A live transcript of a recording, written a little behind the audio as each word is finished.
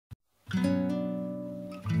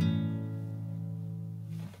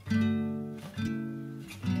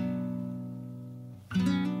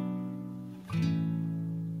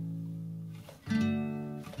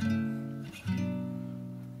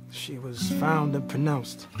She was found and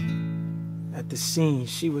pronounced. At the scene,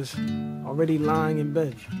 she was already lying in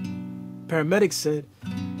bed. Paramedics said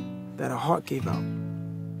that her heart gave out.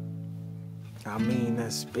 I mean,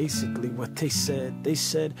 that's basically what they said. They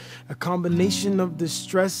said a combination of the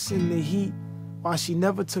stress and the heat. Why she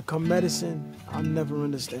never took her medicine, I'll never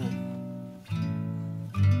understand.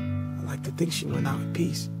 I like to think she went out in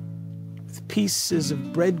peace, with pieces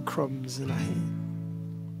of breadcrumbs in her hand.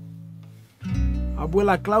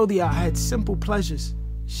 Abuela Claudia had simple pleasures.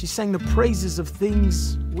 She sang the praises of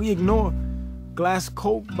things we ignore. Glass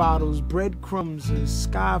Coke bottles, breadcrumbs, a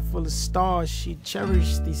sky full of stars. She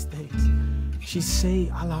cherished these things. She'd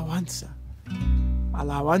say, Alabanza.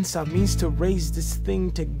 Alabanza means to raise this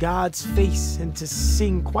thing to God's face and to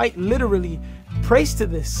sing, quite literally, praise to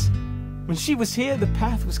this. When she was here, the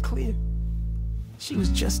path was clear. She was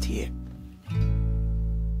just here.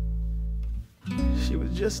 She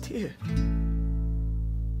was just here.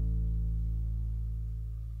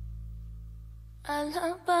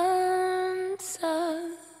 Alabanza,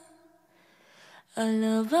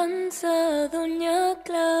 alabanza, Doña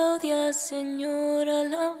Claudia, Señor,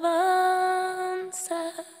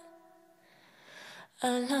 alabanza,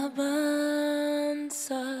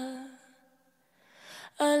 alabanza,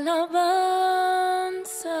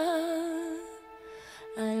 alabanza,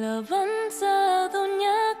 alabanza,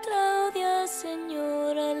 Doña Claudia,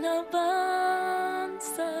 Señor,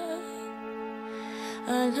 alabanza,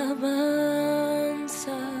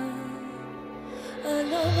 alabanza,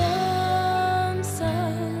 alabanza,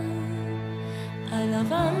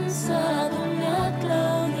 alabanza, Doña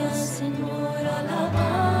Claudia, Señor,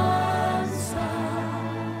 alabanza,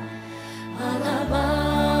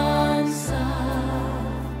 alabanza,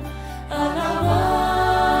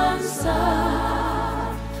 alabanza,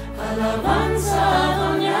 alabanza,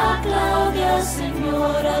 Doña Claudia,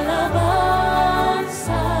 Señor,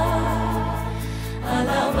 alabanza,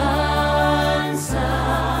 alabanza,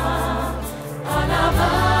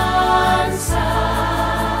 alabanza,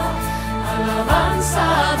 alabanza,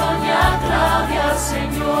 Doña Claudia,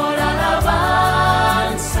 Señor,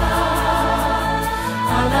 alabanza,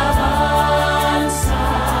 alabanza,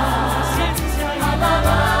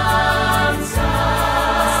 alabanza,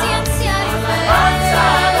 ciencia y fe, alabanza,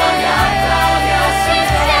 Doña Claudia,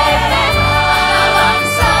 ciencia y fe,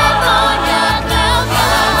 alabanza, Doña Claudia,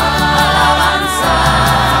 alabanza,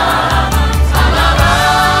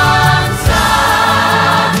 alabanza,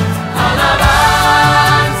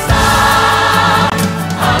 alabanza,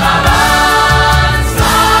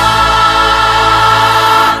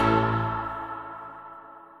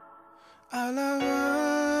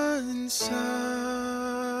 Alabanza.